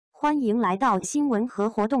欢迎来到新闻和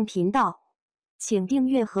活动频道，请订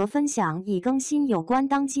阅和分享以更新有关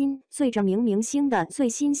当今最着名明星的最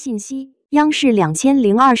新信息。央视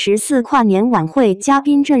2024跨年晚会嘉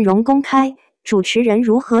宾阵容公开，主持人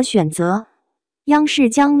如何选择？央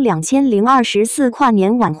视将2024跨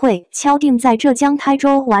年晚会敲定在浙江台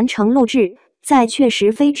州完成录制，在确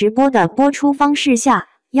实非直播的播出方式下，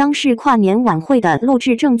央视跨年晚会的录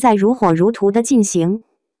制正在如火如荼地进行。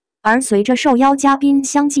而随着受邀嘉宾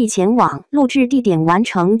相继前往录制地点完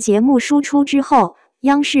成节目输出之后，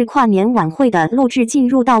央视跨年晚会的录制进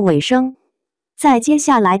入到尾声。在接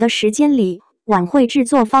下来的时间里，晚会制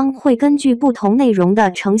作方会根据不同内容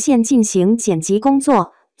的呈现进行剪辑工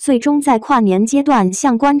作，最终在跨年阶段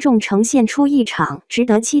向观众呈现出一场值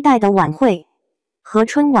得期待的晚会。和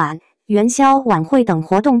春晚、元宵晚会等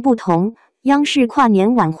活动不同，央视跨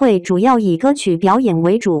年晚会主要以歌曲表演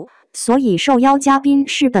为主，所以受邀嘉宾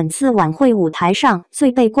是本次晚会舞台上最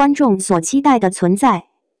被观众所期待的存在。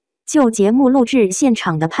就节目录制现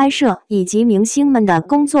场的拍摄以及明星们的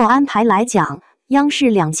工作安排来讲，央视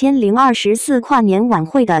2024跨年晚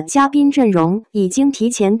会的嘉宾阵容已经提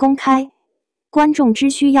前公开，观众只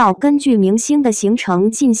需要根据明星的行程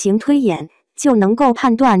进行推演，就能够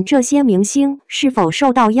判断这些明星是否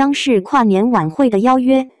受到央视跨年晚会的邀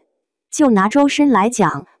约。就拿周深来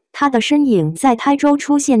讲，他的身影在台州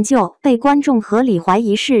出现就被观众合理怀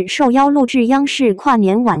疑是受邀录制央视跨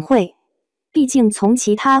年晚会。毕竟从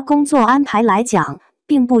其他工作安排来讲，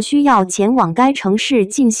并不需要前往该城市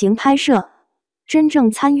进行拍摄。真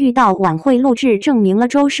正参与到晚会录制，证明了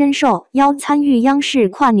周深受邀参与央视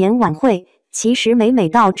跨年晚会。其实每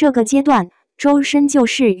到这个阶段，周深就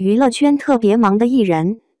是娱乐圈特别忙的艺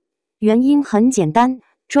人。原因很简单，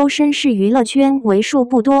周深是娱乐圈为数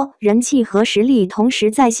不多人气和实力同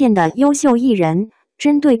时在线的优秀艺人。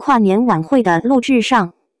针对跨年晚会的录制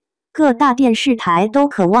上，各大电视台都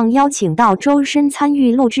渴望邀请到周深参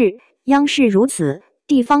与录制，央视如此，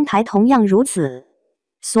地方台同样如此。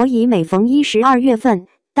所以每逢1、12月份，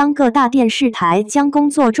当各大电视台将工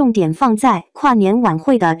作重点放在跨年晚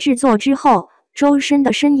会的制作之后，周深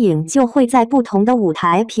的身影就会在不同的舞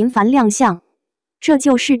台频繁亮相。这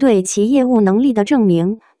就是对其业务能力的证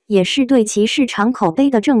明，也是对其市场口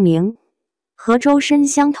碑的证明。和周深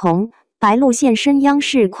相同，白鹿现身央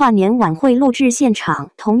视跨年晚会录制现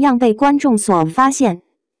场，同样被观众所发现。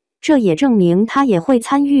这也证明他也会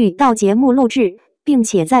参与到节目录制，并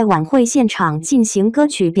且在晚会现场进行歌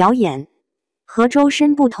曲表演。和周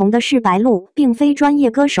深不同的是，白鹿并非专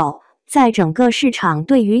业歌手，在整个市场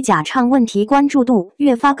对于假唱问题关注度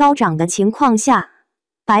越发高涨的情况下，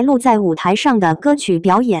白鹿在舞台上的歌曲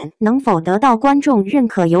表演能否得到观众认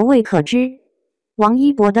可犹未可知。王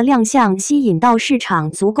一博的亮相吸引到市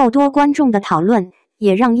场足够多观众的讨论，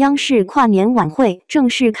也让央视跨年晚会正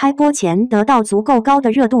式开播前得到足够高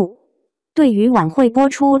的热度。对于晚会播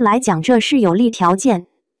出来讲，这是有利条件。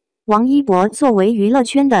王一博作为娱乐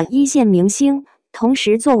圈的一线明星，同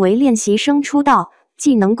时作为练习生出道，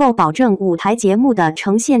既能够保证舞台节目的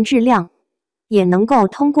呈现质量，也能够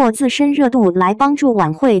通过自身热度来帮助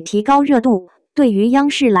晚会提高热度。对于央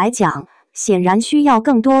视来讲，显然需要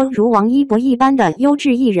更多如王一博一般的优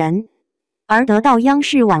质艺人，而得到央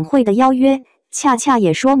视晚会的邀约，恰恰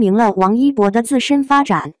也说明了王一博的自身发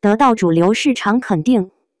展得到主流市场肯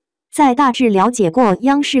定。在大致了解过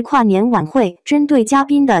央视跨年晚会针对嘉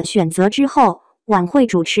宾的选择之后，晚会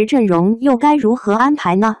主持阵容又该如何安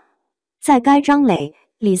排呢？在该张磊、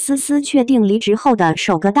李思思确定离职后的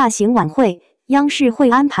首个大型晚会，央视会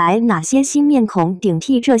安排哪些新面孔顶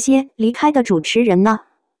替这些离开的主持人呢？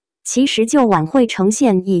其实就晚会呈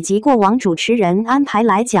现以及过往主持人安排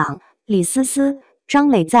来讲，李思思、张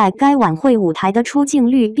磊在该晚会舞台的出镜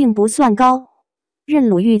率并不算高。任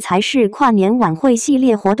鲁豫才是跨年晚会系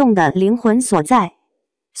列活动的灵魂所在，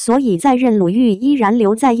所以在任鲁豫依然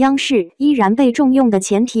留在央视，依然被重用的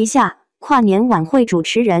前提下，跨年晚会主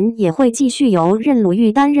持人也会继续由任鲁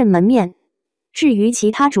豫担任门面。至于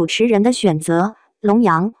其他主持人的选择，龙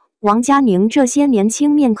阳、王嘉宁这些年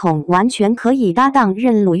轻面孔完全可以搭档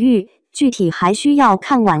任鲁豫，具体还需要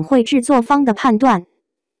看晚会制作方的判断。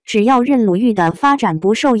只要任鲁豫的发展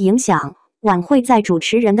不受影响，晚会在主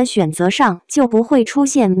持人的选择上就不会出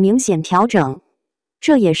现明显调整，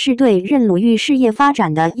这也是对任鲁豫事业发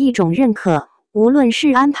展的一种认可。无论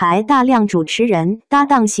是安排大量主持人搭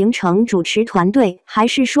档形成主持团队，还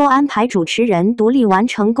是说安排主持人独立完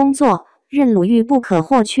成工作，任鲁豫不可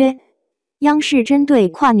或缺。央视针对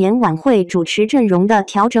跨年晚会主持阵容的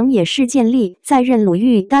调整，也是建立在任鲁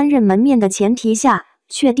豫担任门面的前提下。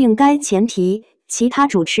确定该前提，其他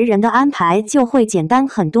主持人的安排就会简单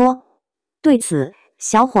很多。对此，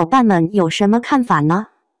小伙伴们有什么看法呢？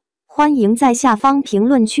欢迎在下方评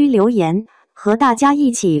论区留言，和大家一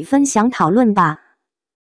起分享讨论吧。